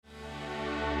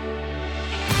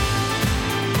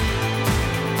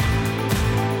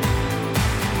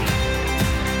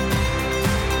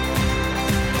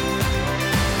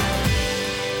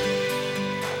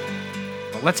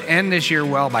Let's end this year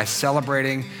well by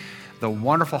celebrating the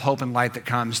wonderful hope and light that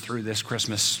comes through this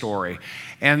Christmas story.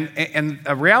 And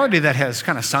a reality that has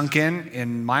kind of sunk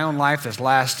in my own life this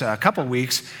last couple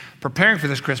weeks, preparing for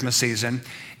this Christmas season,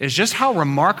 is just how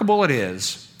remarkable it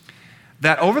is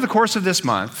that over the course of this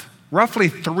month, roughly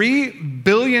 3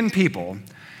 billion people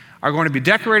are going to be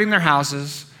decorating their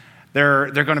houses. They're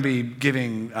going to be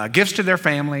giving gifts to their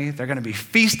family. They're going to be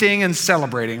feasting and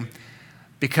celebrating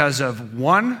because of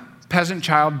one peasant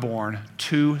child born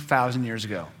 2,000 years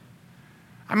ago.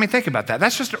 I mean, think about that.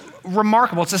 That's just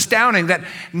remarkable. It's astounding that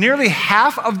nearly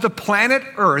half of the planet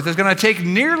Earth is going to take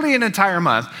nearly an entire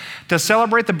month to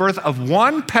celebrate the birth of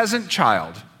one peasant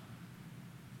child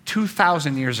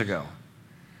 2,000 years ago.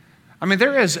 I mean,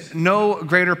 there is no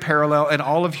greater parallel in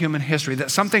all of human history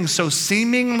that something so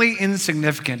seemingly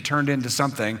insignificant turned into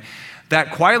something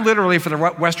that quite literally for the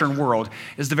Western world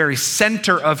is the very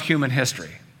center of human history.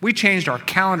 We changed our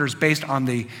calendars based on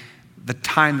the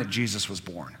time that Jesus was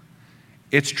born.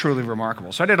 It's truly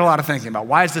remarkable. So I did a lot of thinking about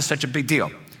why is this such a big deal?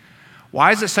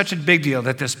 Why is it such a big deal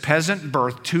that this peasant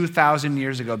birth 2,000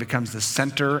 years ago becomes the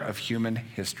center of human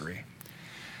history?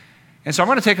 And so I'm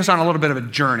going to take us on a little bit of a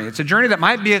journey. It's a journey that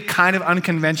might be a kind of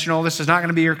unconventional. This is not going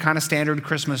to be your kind of standard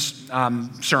Christmas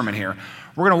sermon here.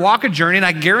 We're going to walk a journey, and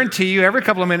I guarantee you every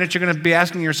couple of minutes you're going to be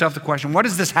asking yourself the question, what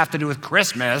does this have to do with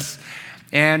Christmas?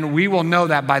 And we will know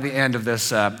that by the end of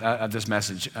this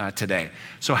message today.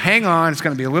 So hang on, it's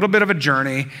going to be a little bit of a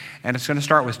journey, and it's going to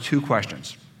start with 2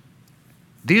 questions.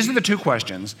 These are the 2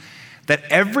 questions that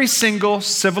every single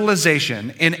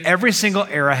civilization in every single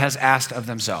era has asked of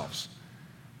themselves.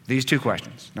 These 2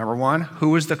 questions. Number 1,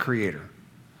 who is the creator?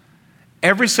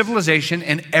 Every civilization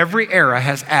in every era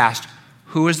has asked,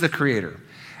 who is the creator?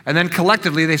 And then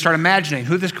collectively, they start imagining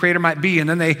who this creator might be, and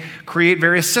then they create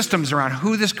various systems around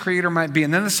who this creator might be.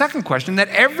 And then the second question that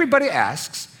everybody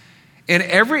asks in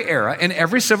every era, in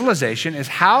every civilization, is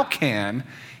how can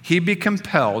he be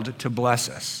compelled to bless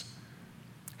us?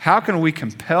 How can we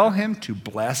compel him to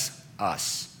bless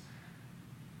us?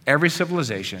 Every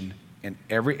civilization in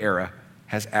every era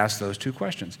has asked those 2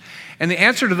 questions. And the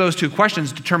answer to those 2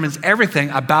 questions determines everything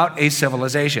about a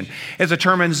civilization. It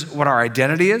determines what our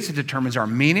identity is. It determines our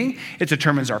meaning. It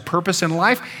determines our purpose in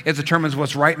life. It determines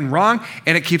what's right and wrong,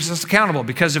 and it keeps us accountable.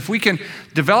 Because if we can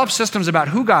develop systems about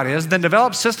who God is, then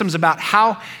develop systems about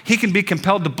how he can be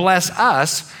compelled to bless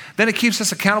us, then it keeps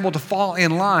us accountable to fall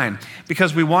in line.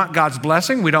 Because we want God's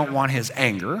blessing. We don't want his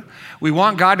anger. We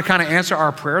want God to kind of answer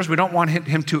our prayers. We don't want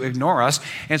him to ignore us.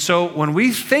 And so when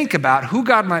we think about who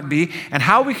God might be and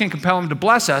how we can compel him to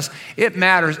bless us, it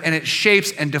matters and it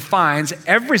shapes and defines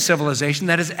every civilization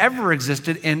that has ever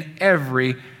existed in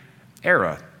every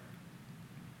era.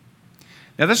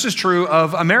 Now, this is true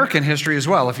of American history as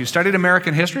well. If you studied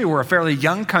American history, we're a fairly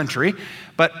young country,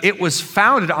 but it was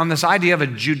founded on this idea of a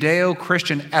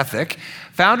Judeo-Christian ethic,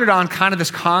 founded on kind of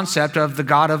this concept of the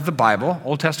God of the Bible,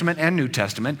 Old Testament and New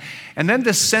Testament. And then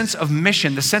this sense of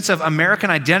mission, the sense of American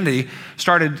identity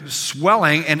started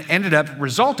swelling and ended up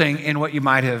resulting in what you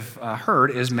might have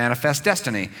heard is manifest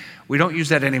destiny. We don't use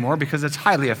that anymore because it's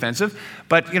highly offensive.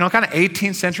 But, kind of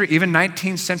 18th century, even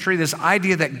 19th century, this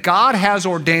idea that God has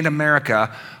ordained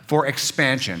America for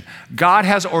expansion. God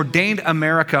has ordained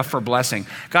America for blessing.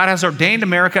 God has ordained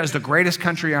America as the greatest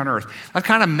country on earth. That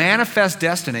kind of manifest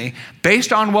destiny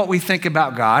based on what we think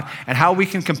about God and how we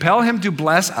can compel him to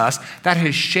bless us, that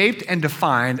has shaped and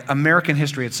defined American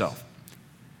history itself.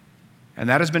 And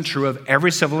that has been true of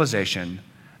every civilization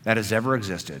that has ever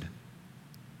existed.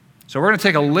 So we're going to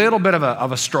take a little bit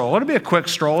of a stroll. It'll be a quick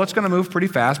stroll. It's going to move pretty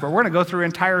fast, but we're going to go through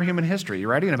entire human history. You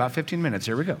ready? In about 15 minutes.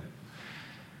 Here we go.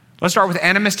 Let's start with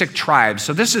animistic tribes.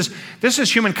 So this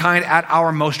is humankind at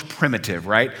our most primitive,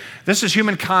 right? This is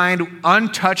humankind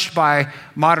untouched by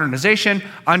modernization,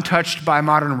 untouched by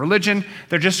modern religion.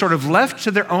 They're just sort of left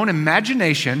to their own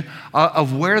imagination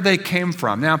of where they came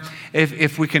from. Now,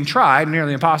 if we can try,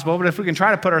 nearly impossible, but if we can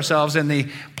try to put ourselves in the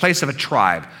place of a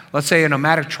tribe, let's say a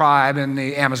nomadic tribe in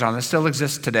the Amazon that still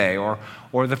exists today, or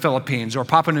the Philippines, or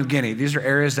Papua New Guinea. These are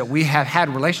areas that we have had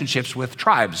relationships with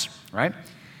tribes, right?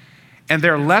 And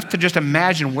they're left to just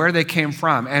imagine where they came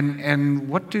from. And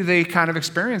what do they kind of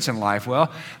experience in life?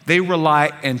 Well, they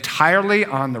rely entirely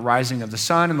on the rising of the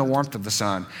sun and the warmth of the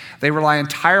sun. They rely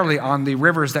entirely on the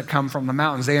rivers that come from the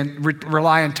mountains. They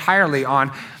rely entirely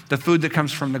on the food that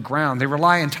comes from the ground. They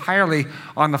rely entirely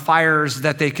on the fires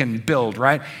that they can build,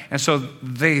 right? And so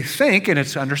they think, and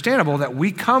it's understandable, that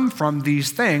we come from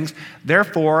these things,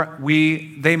 therefore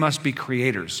they must be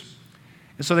creators.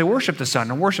 And so they worship the sun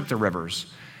and worship the rivers.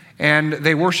 and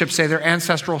they worship, say, their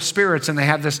ancestral spirits, and they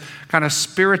have this kind of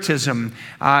spiritism.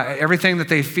 Everything that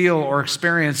they feel or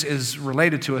experience is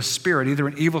related to a spirit, either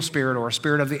an evil spirit or a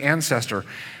spirit of the ancestor.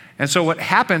 And so what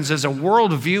happens is a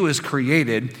worldview is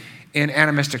created in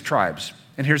animistic tribes.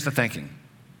 And here's the thinking.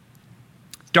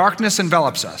 Darkness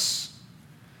envelops us,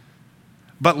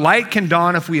 but light can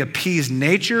dawn if we appease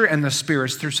nature and the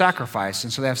spirits through sacrifice.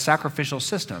 And so they have sacrificial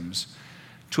systems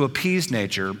to appease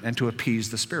nature and to appease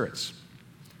the spirits.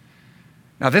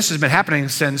 Now, this has been happening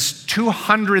since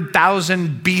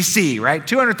 200,000 BC, right?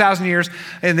 200,000 years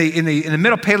in the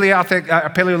middle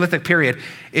Paleolithic period.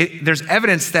 There's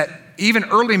evidence that even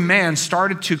early man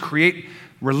started to create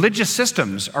religious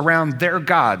systems around their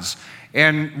gods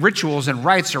and rituals and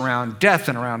rites around death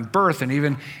and around birth, and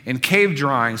even in cave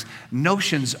drawings,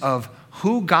 notions of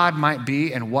who God might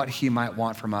be and what he might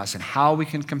want from us and how we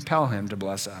can compel him to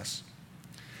bless us.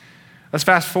 Let's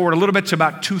fast forward a little bit to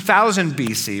about 2000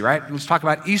 BC, right? Let's talk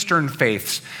about Eastern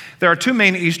faiths. There are two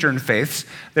main Eastern faiths.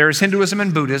 There's Hinduism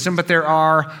and Buddhism, but there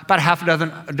are about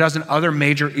a dozen other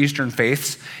major Eastern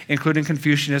faiths, including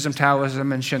Confucianism,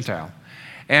 Taoism, and Shinto.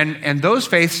 And those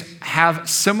faiths have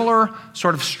similar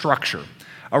sort of structure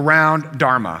around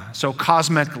Dharma, so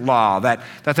cosmic law, that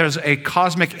there's a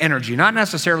cosmic energy, not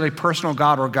necessarily personal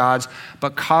God or gods,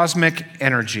 but cosmic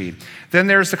energy. Then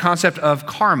there's the concept of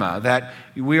karma, that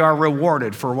we are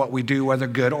rewarded for what we do, whether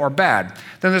good or bad.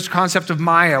 Then there's the concept of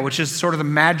Maya, which is sort of the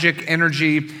magic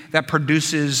energy that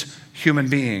produces human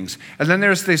beings. And then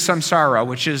there's the samsara,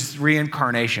 which is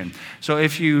reincarnation. So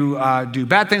if you do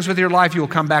bad things with your life, you will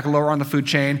come back lower on the food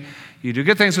chain. You do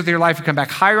good things with your life, you come back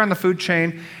higher on the food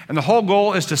chain. And the whole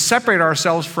goal is to separate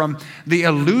ourselves from the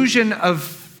illusion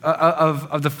of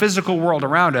the physical world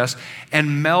around us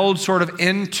and meld sort of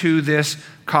into this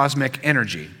cosmic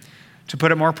energy. To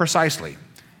put it more precisely,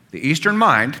 the Eastern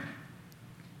mind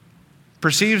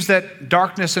perceives that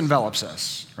darkness envelops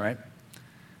us, right?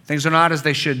 Things are not as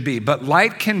they should be, but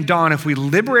light can dawn if we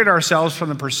liberate ourselves from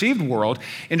the perceived world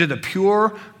into the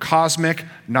pure cosmic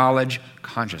knowledge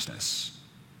consciousness.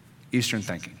 Eastern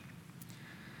thinking.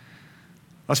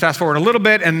 Let's fast forward a little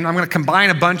bit, and I'm going to combine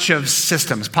a bunch of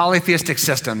systems, polytheistic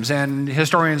systems, and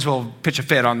historians will pitch a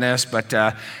fit on this, but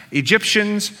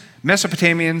Egyptians,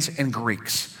 Mesopotamians, and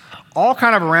Greeks, all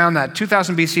kind of around that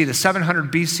 2000 BC to 700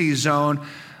 BC zone.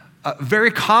 Very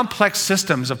complex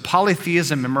systems of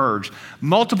polytheism emerged.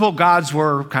 Multiple gods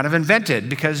were kind of invented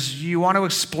because you want to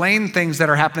explain things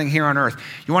that are happening here on earth.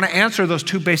 You want to answer those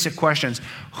two basic questions.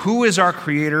 Who is our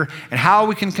creator and how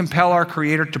we can compel our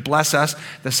creator to bless us?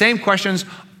 The same questions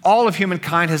all of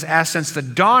humankind has asked since the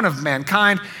dawn of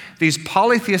mankind. These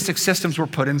polytheistic systems were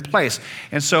put in place.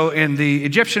 And so in the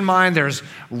Egyptian mind, there's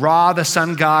Ra, the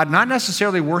sun god, not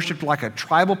necessarily worshiped like a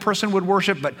tribal person would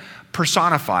worship, but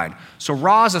personified. So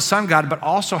Ra is a sun god, but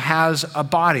also has a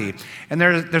body. And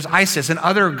there's Isis and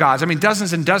other gods,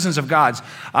 dozens and dozens of gods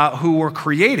who were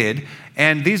created.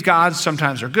 And these gods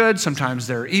sometimes are good, sometimes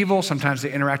they're evil, sometimes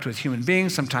they interact with human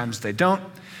beings, sometimes they don't.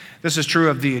 This is true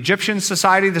of the Egyptian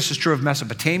society. This is true of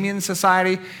Mesopotamian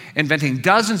society, inventing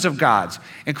dozens of gods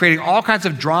and creating all kinds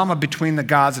of drama between the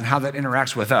gods and how that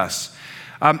interacts with us.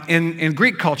 In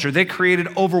Greek culture, they created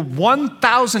over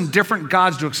 1,000 different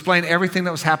gods to explain everything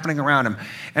that was happening around them.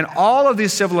 And all of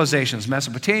these civilizations,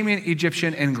 Mesopotamian,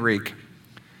 Egyptian, and Greek,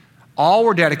 all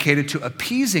were dedicated to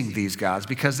appeasing these gods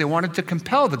because they wanted to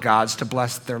compel the gods to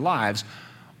bless their lives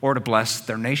or to bless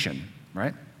their nation,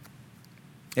 right?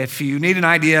 If you need an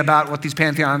idea about what these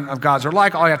pantheon of gods are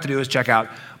like, all you have to do is check out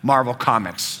Marvel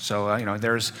Comics. So,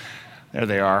 there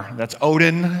they are. That's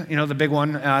Odin, the big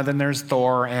one. Then there's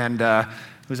Thor and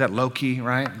who's that, Loki,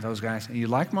 right? Those guys. You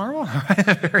like Marvel?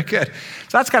 Very good.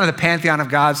 So that's kind of the pantheon of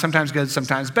gods, sometimes good,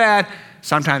 sometimes bad,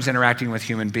 sometimes interacting with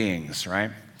human beings,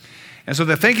 right? And so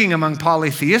the thinking among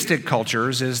polytheistic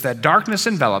cultures is that darkness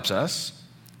envelops us.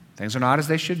 Things are not as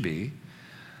they should be.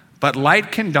 But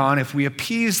light can dawn if we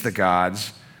appease the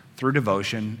gods through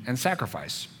devotion and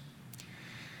sacrifice.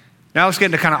 Now let's get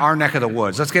into kind of our neck of the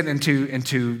woods. Let's get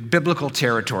into biblical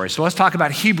territory. So let's talk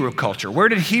about Hebrew culture. Where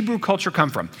did Hebrew culture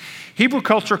come from? Hebrew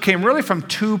culture came really from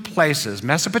two places,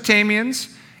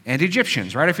 Mesopotamians and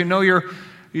Egyptians, right? If you know your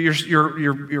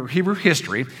Hebrew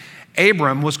history,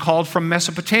 Abram was called from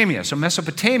Mesopotamia. So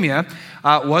Mesopotamia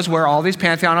was where all these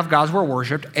pantheon of gods were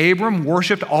worshipped. Abram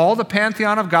worshipped all the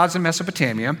pantheon of gods in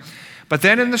Mesopotamia. But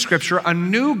then in the scripture, a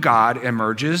new God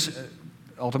emerges,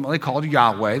 ultimately called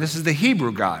Yahweh. This is the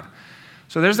Hebrew God.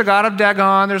 So there's the God of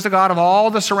Dagon, there's the God of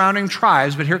all the surrounding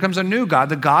tribes, but here comes a new God,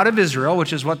 the God of Israel,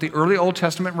 which is what the early Old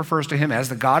Testament refers to him as,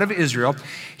 the God of Israel.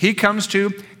 He comes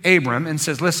to Abram and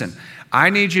says, listen,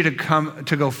 I need you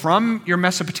to go from your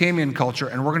Mesopotamian culture,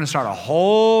 and we're going to start a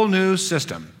whole new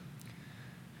system.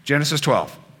 Genesis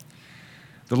 12.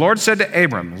 The Lord said to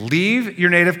Abram, leave your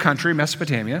native country,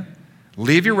 Mesopotamia,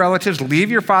 leave your relatives,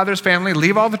 leave your father's family,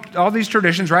 leave all these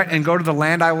traditions, right, and go to the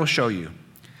land I will show you.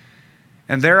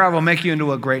 And there I will make you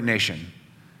into a great nation.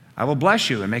 I will bless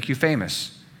you and make you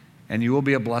famous, and you will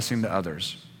be a blessing to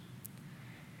others.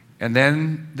 And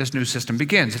then this new system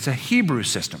begins. It's a Hebrew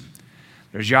system.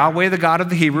 There's Yahweh, the God of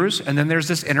the Hebrews, and then there's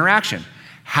this interaction.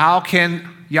 How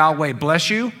can Yahweh bless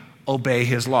you? Obey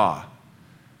his law.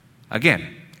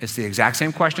 Again, it's the exact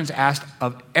same questions asked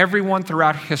of everyone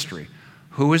throughout history.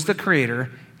 Who is the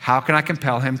creator? How can I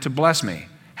compel him to bless me?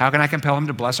 How can I compel him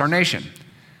to bless our nation?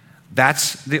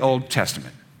 That's the Old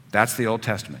Testament. That's the Old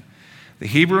Testament. The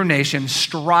Hebrew nation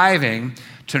striving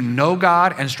to know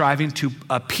God and striving to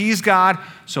appease God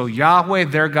so Yahweh,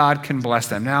 their God, can bless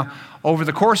them. Now, over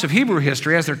the course of Hebrew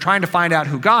history, as they're trying to find out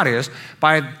who God is,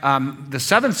 by the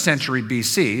 7th century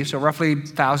BC, so roughly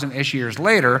 1,000-ish years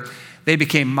later, they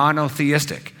became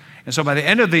monotheistic. And so by the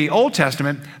end of the Old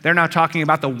Testament, they're now talking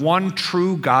about the one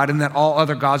true God and that all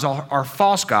other gods are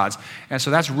false gods. And so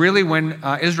that's really when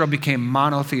Israel became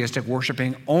monotheistic,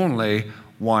 worshiping only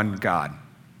one God.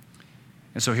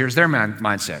 And so here's their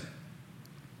mindset.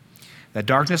 That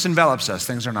darkness envelops us,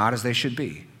 things are not as they should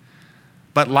be.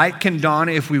 But light can dawn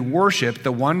if we worship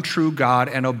the one true God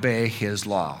and obey his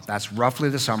law. That's roughly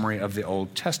the summary of the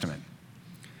Old Testament.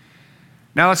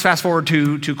 Now let's fast forward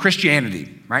to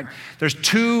Christianity, right? There's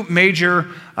two major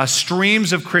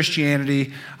streams of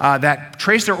Christianity that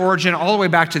trace their origin all the way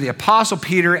back to the Apostle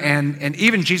Peter and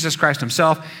even Jesus Christ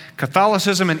himself,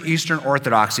 Catholicism and Eastern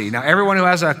Orthodoxy. Now everyone who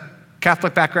has a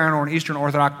Catholic background or an Eastern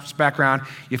Orthodox background,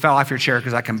 you fell off your chair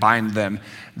because I combined them.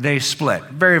 They split.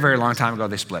 Very, very long time ago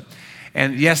they split.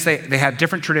 And yes, they have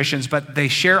different traditions, but they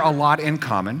share a lot in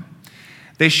common.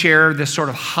 They share this sort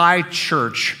of high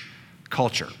church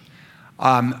culture.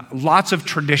 Lots of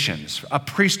traditions, a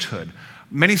priesthood,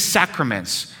 many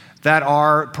sacraments that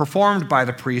are performed by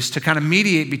the priest to kind of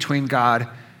mediate between God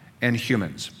and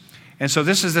humans. And so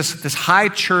this is this high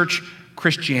church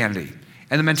Christianity.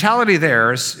 And the mentality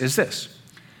there is this,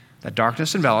 that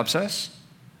darkness envelops us,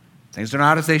 things are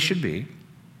not as they should be,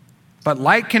 but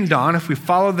light can dawn if we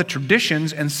follow the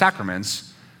traditions and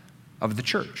sacraments of the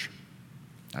church.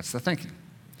 That's the thinking.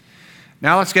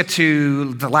 Now let's get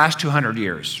to the last 200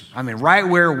 years. I mean, right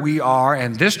where we are,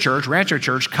 and this church, Rancho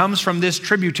Church, comes from this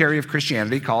tributary of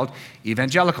Christianity called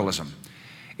evangelicalism.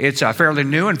 It's fairly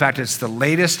new. In fact, it's the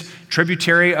latest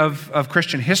tributary of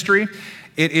Christian history.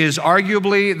 It is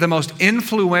arguably the most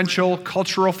influential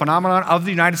cultural phenomenon of the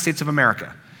United States of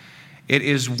America. It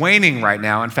is waning right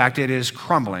now. In fact, it is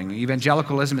crumbling.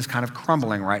 Evangelicalism is kind of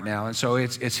crumbling right now. And so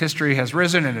its history has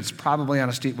risen, and it's probably on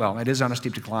a steep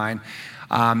decline.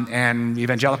 And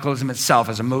evangelicalism itself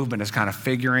as a movement is kind of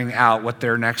figuring out what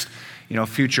their next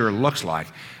future looks like.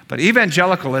 But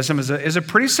evangelicalism is a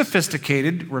pretty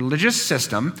sophisticated religious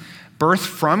system birthed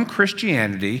from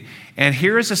Christianity. And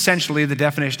here is essentially the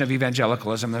definition of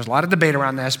evangelicalism. There's a lot of debate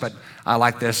around this, but I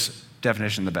like this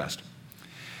definition the best.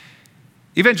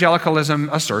 Evangelicalism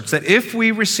asserts that if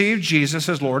we receive Jesus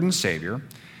as Lord and Savior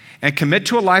and commit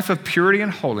to a life of purity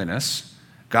and holiness,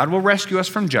 God will rescue us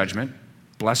from judgment,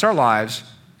 bless our lives,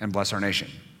 and bless our nation.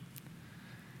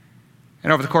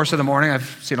 And over the course of the morning,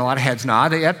 I've seen a lot of heads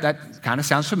nod. Yep, that kind of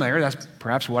sounds familiar. That's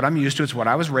perhaps what I'm used to. It's what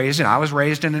I was raised in. I was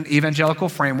raised in an evangelical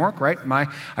framework, right?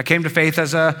 I came to faith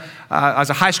as a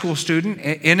high school student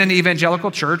in an evangelical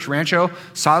church, Rancho,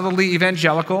 solidly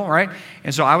evangelical, right?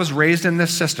 And so I was raised in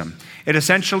this system. It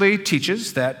essentially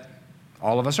teaches that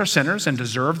all of us are sinners and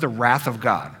deserve the wrath of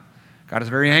God. God is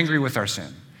very angry with our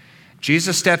sin.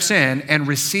 Jesus steps in and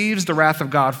receives the wrath of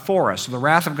God for us. So the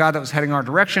wrath of God that was heading our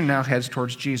direction now heads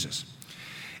towards Jesus.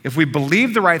 If we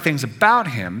believe the right things about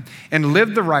him and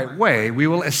live the right way, we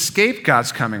will escape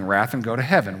God's coming wrath and go to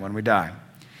heaven when we die.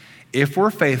 If we're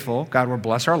faithful, God will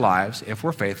bless our lives. If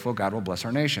we're faithful, God will bless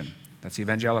our nation. That's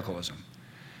evangelicalism.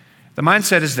 The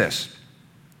mindset is this,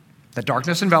 that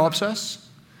darkness envelops us,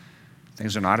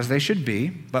 things are not as they should be,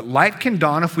 but light can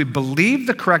dawn if we believe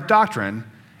the correct doctrine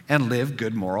and live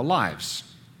good moral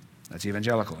lives. That's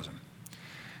evangelicalism.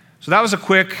 So that was a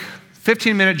quick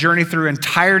 15-minute journey through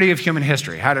entirety of human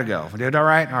history. How did it go? We did all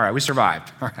right? All right, we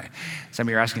survived. All right. Some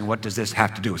of you are asking, what does this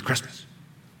have to do with Christmas?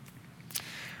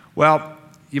 Well,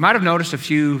 you might have noticed a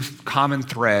few common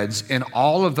threads in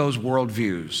all of those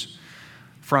worldviews,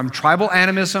 from tribal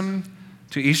animism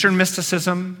to Eastern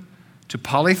mysticism to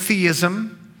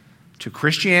polytheism, to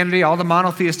Christianity, all the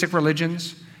monotheistic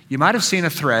religions, you might have seen a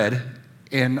thread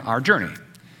in our journey.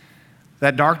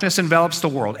 That darkness envelops the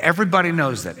world. Everybody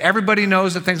knows that. Everybody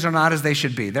knows that things are not as they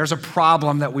should be. There's a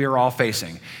problem that we are all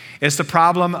facing. It's the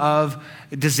problem of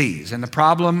disease and the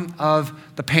problem of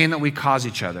the pain that we cause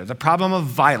each other, the problem of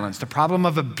violence, the problem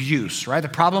of abuse, right? The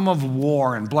problem of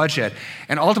war and bloodshed,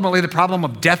 and ultimately the problem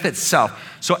of death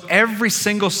itself. So every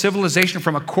single civilization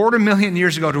from 250,000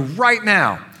 years ago to right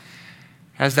now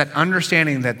has that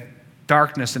understanding that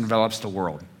darkness envelops the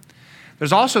world.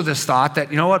 There's also this thought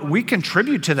that, you know what, we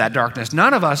contribute to that darkness.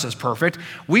 None of us is perfect.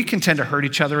 We can tend to hurt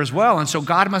each other as well. And so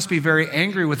God must be very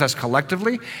angry with us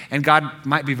collectively, and God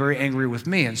might be very angry with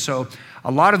me. And so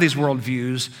a lot of these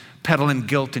worldviews peddle in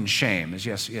guilt and shame. As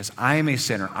yes, I am a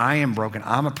sinner. I am broken.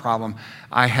 I'm a problem.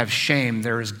 I have shame.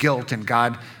 There is guilt, and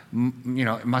God,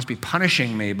 must be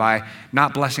punishing me by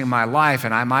not blessing my life,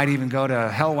 and I might even go to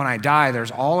hell when I die.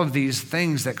 There's all of these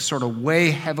things that sort of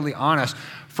weigh heavily on us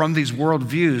from these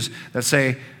worldviews that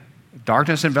say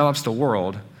darkness envelops the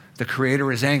world, the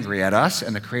Creator is angry at us,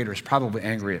 and the Creator is probably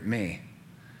angry at me.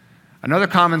 Another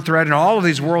common thread in all of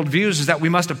these worldviews is that we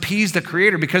must appease the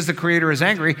Creator. Because the Creator is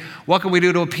angry, what can we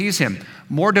do to appease Him?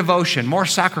 More devotion, more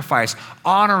sacrifice,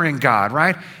 honoring God,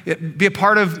 right? Be a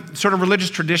part of sort of religious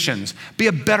traditions. Be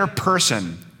a better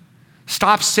person.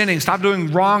 Stop sinning, stop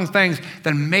doing wrong things.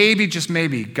 Then maybe, just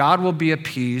maybe, God will be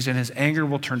appeased and His anger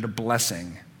will turn to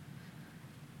blessing.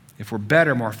 If we're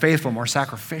better, more faithful, more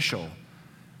sacrificial,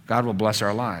 God will bless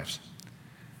our lives.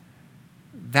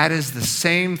 That is the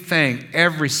same thing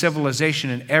every civilization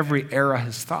in every era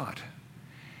has thought.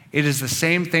 It is the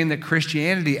same thing that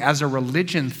Christianity as a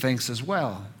religion thinks as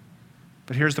well.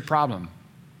 But here's the problem.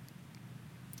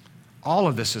 All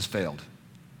of this has failed.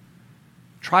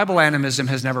 Tribal animism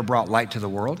has never brought light to the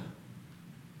world.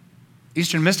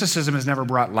 Eastern mysticism has never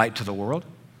brought light to the world.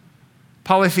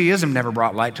 Polytheism never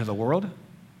brought light to the world.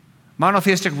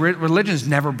 Monotheistic religions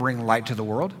never bring light to the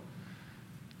world.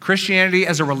 Christianity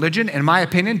as a religion, in my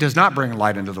opinion, does not bring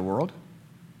light into the world.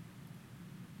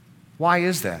 Why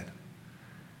is that?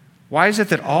 Why is it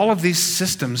that all of these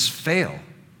systems fail?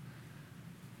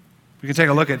 We can take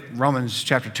a look at Romans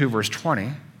chapter 2, verse 20.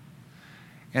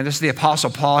 And this is the Apostle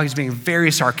Paul. He's being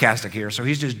very sarcastic here. So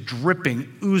he's just dripping,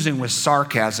 oozing with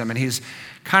sarcasm, and he's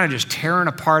kind of just tearing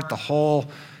apart the whole,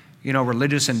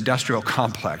 religious industrial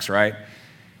complex, right?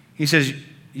 He says,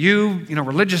 you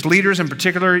religious leaders in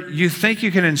particular, you think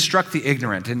you can instruct the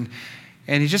ignorant. And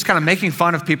he's just kind of making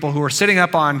fun of people who are sitting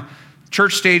up on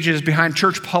church stages behind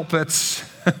church pulpits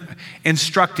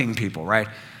instructing people, right?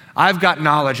 I've got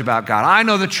knowledge about God. I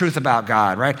know the truth about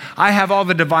God, right? I have all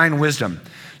the divine wisdom.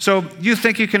 So you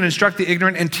think you can instruct the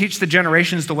ignorant and teach the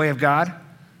generations the way of God?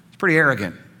 It's pretty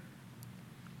arrogant.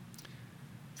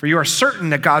 For you are certain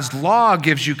that God's law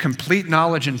gives you complete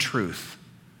knowledge and truth.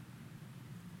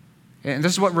 And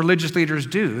this is what religious leaders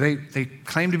do. They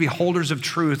claim to be holders of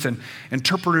truth and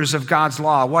interpreters of God's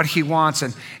law, what He wants.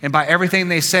 And by everything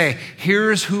they say,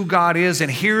 here's who God is and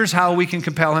here's how we can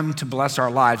compel Him to bless our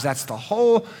lives. That's the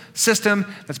whole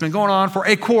system that's been going on for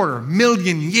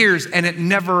 250,000 years, and it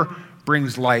never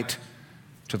brings light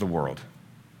to the world.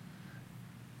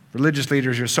 Religious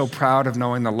leaders, you're so proud of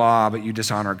knowing the law, but you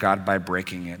dishonor God by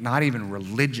breaking it. Not even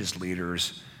religious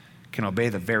leaders can obey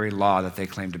the very law that they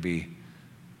claim to be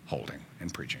holding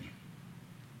and preaching.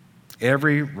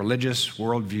 Every religious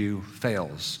worldview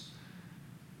fails.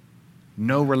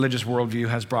 No religious worldview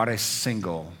has brought a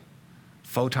single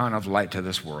photon of light to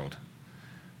this world.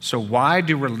 So why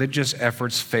do religious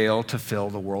efforts fail to fill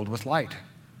the world with light?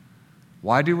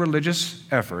 Why do religious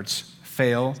efforts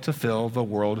fail to fill the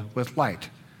world with light?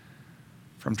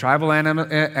 From tribal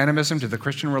animism to the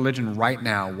Christian religion right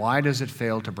now, why does it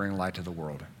fail to bring light to the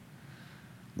world?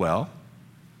 Well,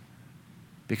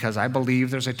 because I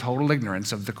believe there's a total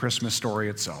ignorance of the Christmas story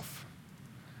itself.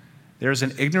 There's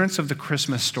an ignorance of the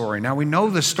Christmas story. Now, we know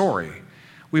the story.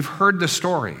 We've heard the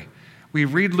story. We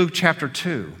read Luke chapter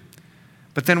 2.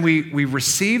 But then we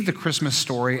receive the Christmas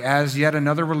story as yet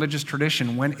another religious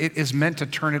tradition when it is meant to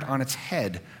turn it on its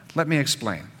head. Let me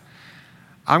explain.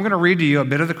 I'm going to read to you a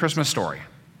bit of the Christmas story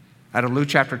out of Luke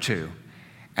chapter 2.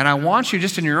 And I want you,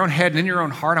 just in your own head and in your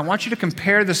own heart, I want you to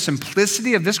compare the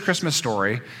simplicity of this Christmas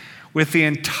story with the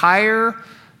entire,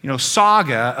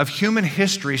 saga of human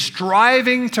history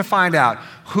striving to find out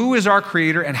who is our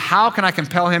Creator and how can I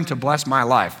compel Him to bless my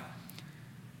life.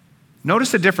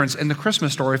 Notice the difference in the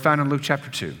Christmas story found in Luke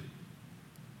chapter 2.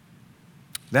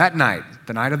 That night,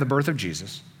 the night of the birth of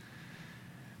Jesus,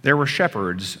 there were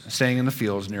shepherds staying in the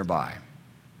fields nearby,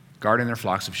 guarding their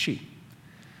flocks of sheep.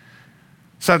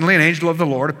 Suddenly, an angel of the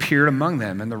Lord appeared among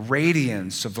them, and the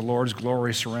radiance of the Lord's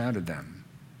glory surrounded them.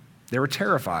 They were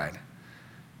terrified.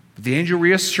 But the angel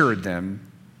reassured them,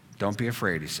 "Don't be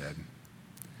afraid," he said.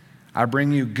 "I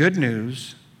bring you good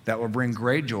news that will bring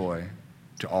great joy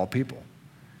to all people.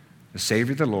 The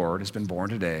Savior, the Lord, has been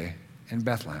born today in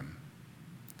Bethlehem."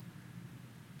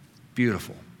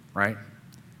 Beautiful, right?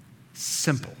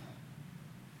 Simple,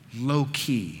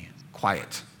 low-key,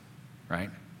 quiet,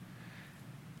 right?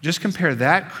 Just compare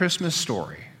that Christmas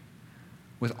story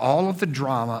with all of the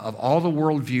drama of all the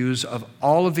worldviews of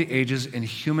all of the ages in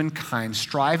humankind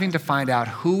striving to find out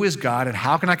who is God and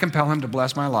how can I compel him to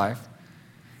bless my life.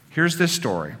 Here's this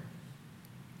story.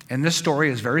 And this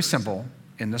story is very simple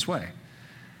in this way.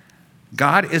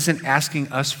 God isn't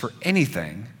asking us for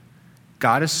anything.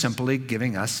 God is simply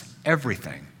giving us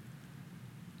everything.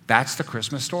 That's the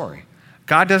Christmas story.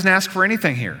 God doesn't ask for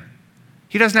anything here.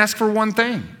 He doesn't ask for one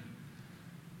thing.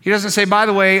 He doesn't say, by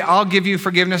the way, I'll give you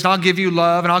forgiveness, and I'll give you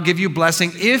love, and I'll give you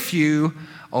blessing if you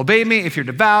obey me, if you're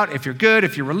devout, if you're good,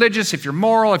 if you're religious, if you're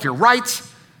moral, if you're right.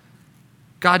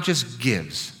 God just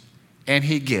gives, and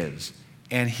he gives,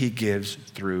 and he gives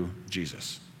through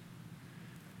Jesus.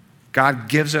 God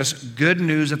gives us good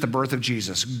news at the birth of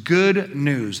Jesus. Good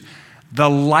news. The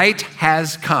light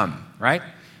has come, right?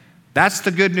 That's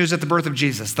the good news at the birth of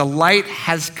Jesus. The light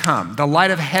has come. The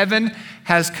light of heaven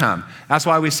has come. That's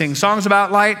why we sing songs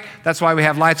about light. That's why we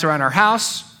have lights around our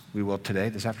house. We will today,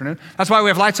 this afternoon. That's why we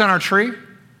have lights on our tree.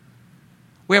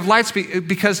 We have lights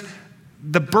because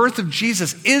the birth of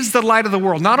Jesus is the light of the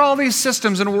world. Not all these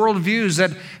systems and worldviews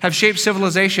that have shaped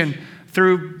civilization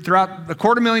throughout the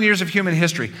 250,000 years of human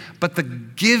history, but the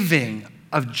giving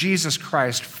of Jesus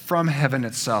Christ from heaven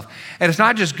itself. And it's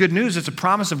not just good news, it's a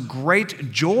promise of great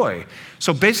joy.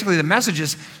 So basically the message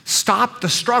is stop the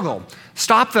struggle.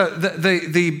 Stop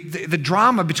the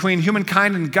drama between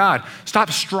humankind and God. Stop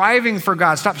striving for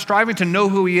God. Stop striving to know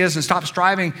who he is and stop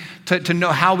striving to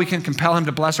know how we can compel him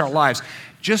to bless our lives.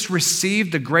 Just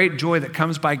receive the great joy that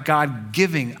comes by God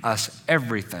giving us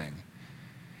everything.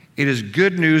 It is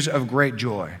good news of great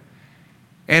joy.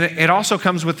 And it also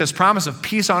comes with this promise of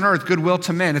peace on earth, goodwill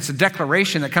to men. It's a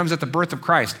declaration that comes at the birth of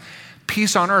Christ.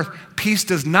 Peace on earth. Peace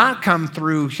does not come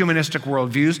through humanistic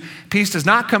worldviews. Peace does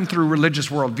not come through religious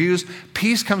worldviews.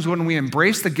 Peace comes when we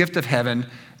embrace the gift of heaven,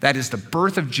 that is the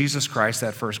birth of Jesus Christ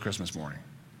that first Christmas morning.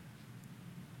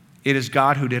 It is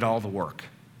God who did all the work.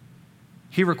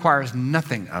 He requires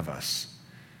nothing of us.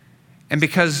 And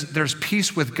because there's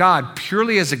peace with God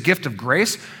purely as a gift of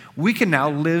grace, we can now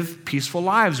live peaceful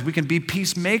lives. We can be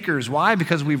peacemakers. Why?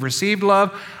 Because we've received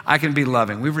love, I can be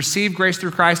loving. We've received grace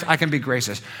through Christ, I can be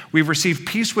gracious. We've received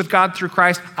peace with God through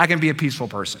Christ, I can be a peaceful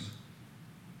person.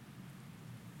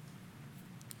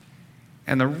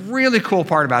 And the really cool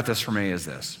part about this for me is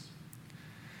this.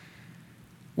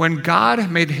 When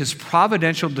God made his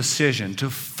providential decision to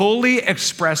fully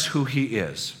express who he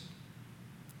is,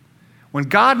 when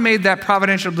God made that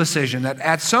providential decision that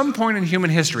at some point in human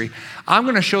history, I'm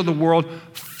going to show the world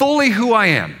fully who I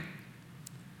am.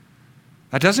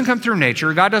 That doesn't come through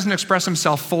nature. God doesn't express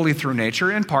himself fully through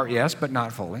nature. In part, yes, but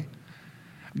not fully.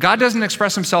 God doesn't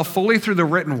express himself fully through the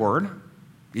written word,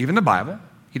 even the Bible.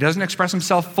 He doesn't express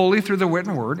himself fully through the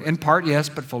written word. In part, yes,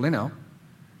 but fully no.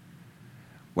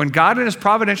 When God in his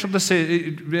providential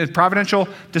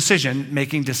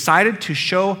decision-making decided to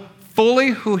show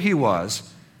fully who he was,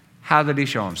 how did he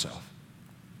show himself?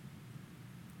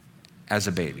 As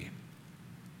a baby.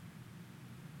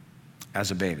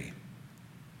 As a baby.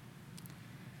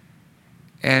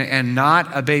 And not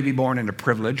a baby born into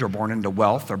privilege or born into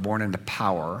wealth or born into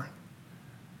power,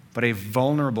 but a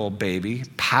vulnerable baby,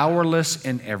 powerless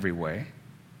in every way,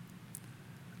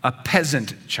 a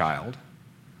peasant child,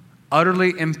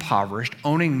 utterly impoverished,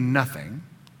 owning nothing,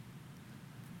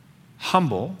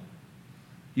 humble,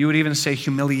 you would even say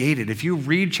humiliated. If you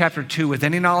read chapter 2 with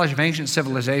any knowledge of ancient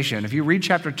civilization, if you read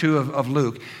chapter 2 of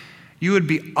Luke, you would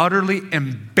be utterly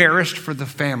embarrassed for the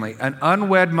family, an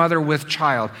unwed mother with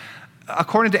child.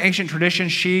 According to ancient tradition,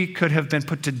 she could have been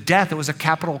put to death. It was a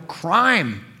capital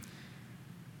crime.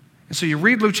 And so you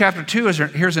read Luke chapter 2,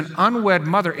 here's an unwed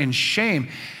mother in shame,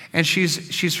 and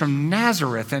she's from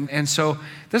Nazareth. And so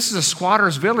this is a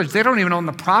squatter's village. They don't even own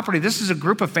the property. This is a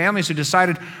group of families who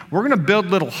decided, we're going to build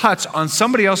little huts on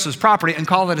somebody else's property and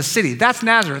call it a city. That's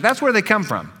Nazareth. That's where they come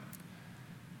from.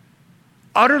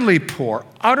 Utterly poor,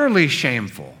 utterly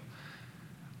shameful,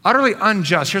 utterly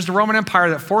unjust. Here's the Roman Empire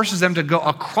that forces them to go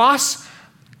across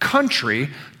country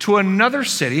to another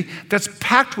city that's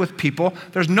packed with people.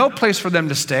 There's no place for them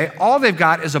to stay. All they've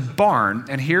got is a barn,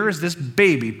 and here is this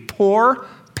baby, poor,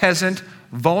 peasant,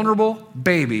 vulnerable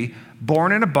baby,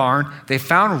 born in a barn. They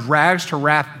found rags to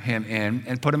wrap him in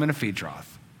and put him in a feed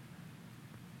trough.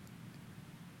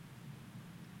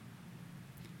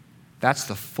 That's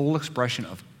the full expression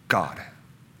of God.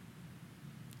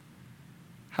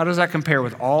 How does that compare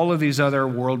with all of these other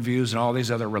worldviews and all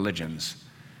these other religions?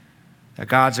 That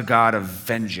God's a God of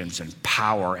vengeance and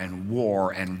power and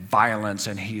war and violence,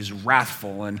 and he's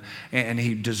wrathful and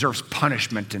he deserves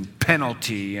punishment and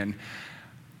penalty. And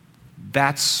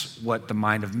that's what the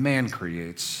mind of man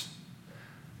creates.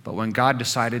 But when God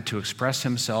decided to express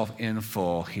himself in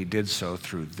full, he did so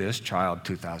through this child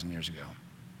 2,000 years ago.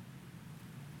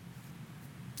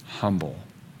 Humble,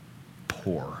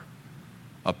 poor,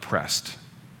 oppressed,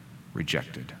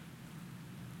 rejected.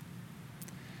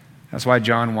 That's why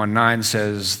John 1:9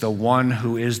 says, the one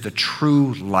who is the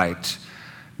true light,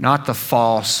 not the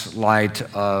false light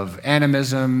of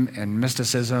animism and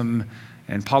mysticism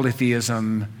and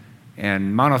polytheism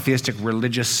and monotheistic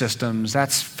religious systems.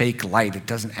 That's fake light. It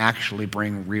doesn't actually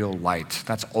bring real light.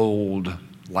 That's old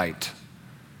light.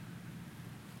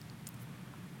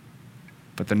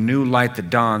 But the new light that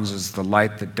dawns is the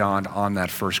light that dawned on that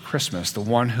first Christmas. The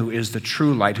one who is the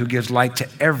true light, who gives light to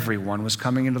everyone, was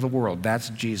coming into the world. That's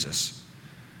Jesus.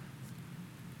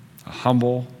 A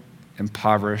humble,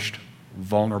 impoverished,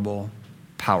 vulnerable,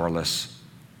 powerless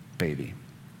baby.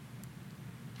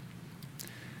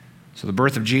 So the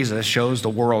birth of Jesus shows the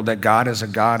world that God is a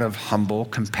God of humble,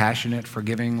 compassionate,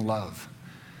 forgiving love.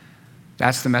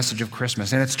 That's the message of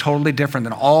Christmas. And it's totally different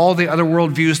than all the other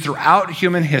worldviews throughout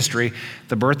human history.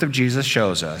 The birth of Jesus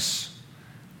shows us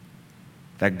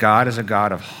that God is a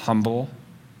God of humble,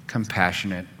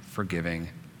 compassionate, forgiving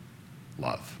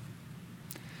love.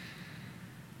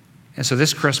 And so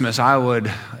this Christmas, I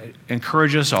would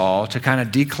encourage us all to kind of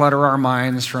declutter our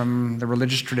minds from the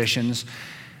religious traditions,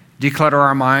 declutter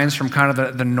our minds from kind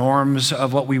of the norms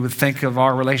of what we would think of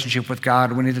our relationship with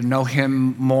God. We need to know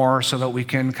him more so that we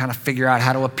can kind of figure out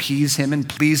how to appease him and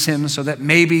please him so that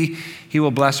maybe he will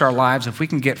bless our lives. If we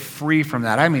can get free from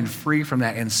that, I mean free from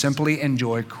that, and simply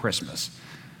enjoy Christmas.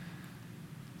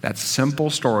 That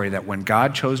simple story that when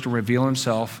God chose to reveal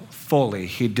himself fully,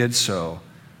 he did so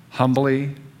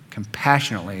humbly,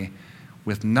 compassionately,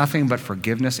 with nothing but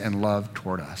forgiveness and love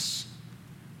toward us,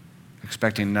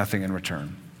 expecting nothing in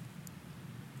return.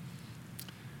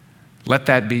 Let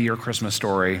that be your Christmas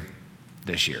story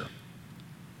this year.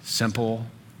 Simple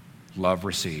love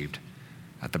received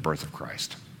at the birth of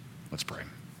Christ. Let's pray.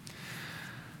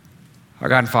 Our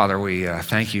God and Father, we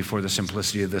thank you for the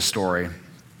simplicity of this story.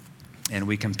 And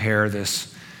we compare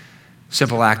this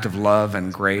simple act of love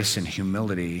and grace and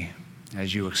humility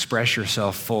as you express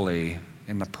yourself fully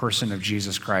in the person of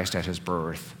Jesus Christ at his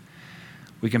birth.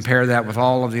 We compare that with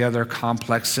all of the other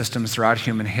complex systems throughout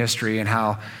human history and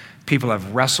how people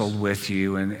have wrestled with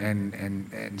you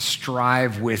and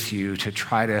strive with you to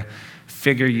try to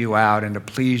figure you out and to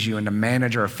please you and to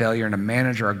manage our failure and to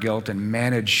manage our guilt and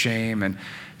manage shame and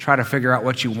try to figure out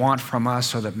what you want from us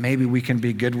so that maybe we can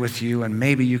be good with you and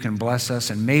maybe you can bless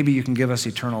us and maybe you can give us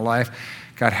eternal life.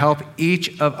 God, help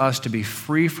each of us to be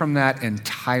free from that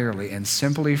entirely and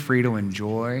simply free to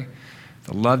enjoy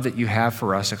the love that you have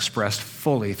for us expressed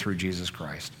fully through Jesus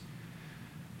Christ.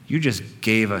 You just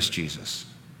gave us Jesus.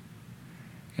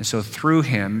 And so through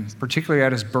him, particularly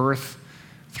at his birth,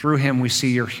 through him we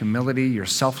see your humility, your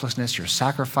selflessness, your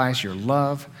sacrifice, your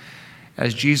love.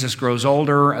 As Jesus grows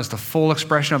older, as the full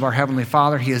expression of our Heavenly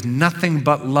Father, he is nothing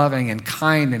but loving and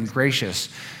kind and gracious,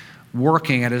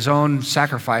 working at his own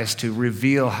sacrifice to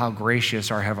reveal how gracious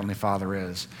our Heavenly Father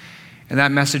is. And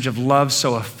that message of love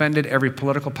so offended every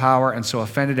political power and so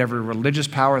offended every religious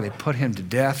power, they put him to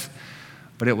death.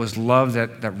 But it was love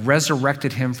that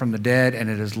resurrected him from the dead, and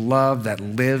it is love that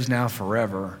lives now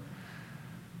forever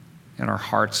in our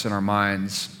hearts and our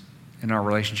minds, in our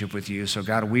relationship with you. So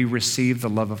God, we receive the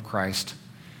love of Christ,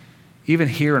 even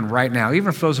here and right now.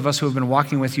 Even for those of us who have been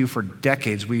walking with you for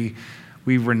decades, we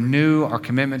renew our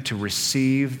commitment to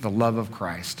receive the love of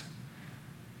Christ,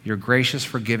 your gracious,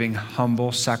 forgiving,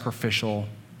 humble, sacrificial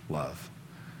love.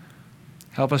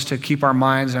 Help us to keep our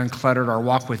minds uncluttered, our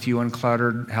walk with you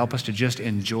uncluttered. Help us to just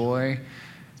enjoy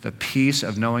the peace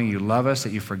of knowing you love us,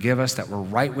 that you forgive us, that we're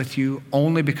right with you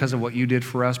only because of what you did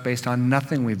for us based on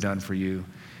nothing we've done for you.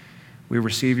 We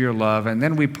receive your love, and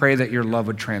then we pray that your love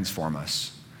would transform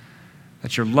us,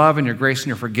 that your love and your grace and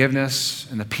your forgiveness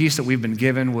and the peace that we've been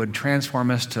given would transform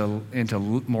us into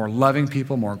more loving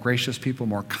people, more gracious people,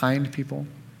 more kind people,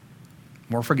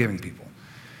 more forgiving people.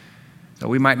 That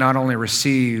we might not only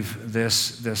receive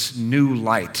this new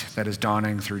light that is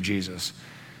dawning through Jesus,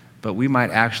 but we might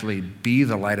actually be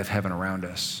the light of heaven around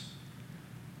us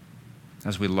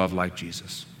as we love like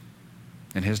Jesus.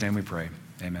 In his name we pray.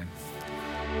 Amen.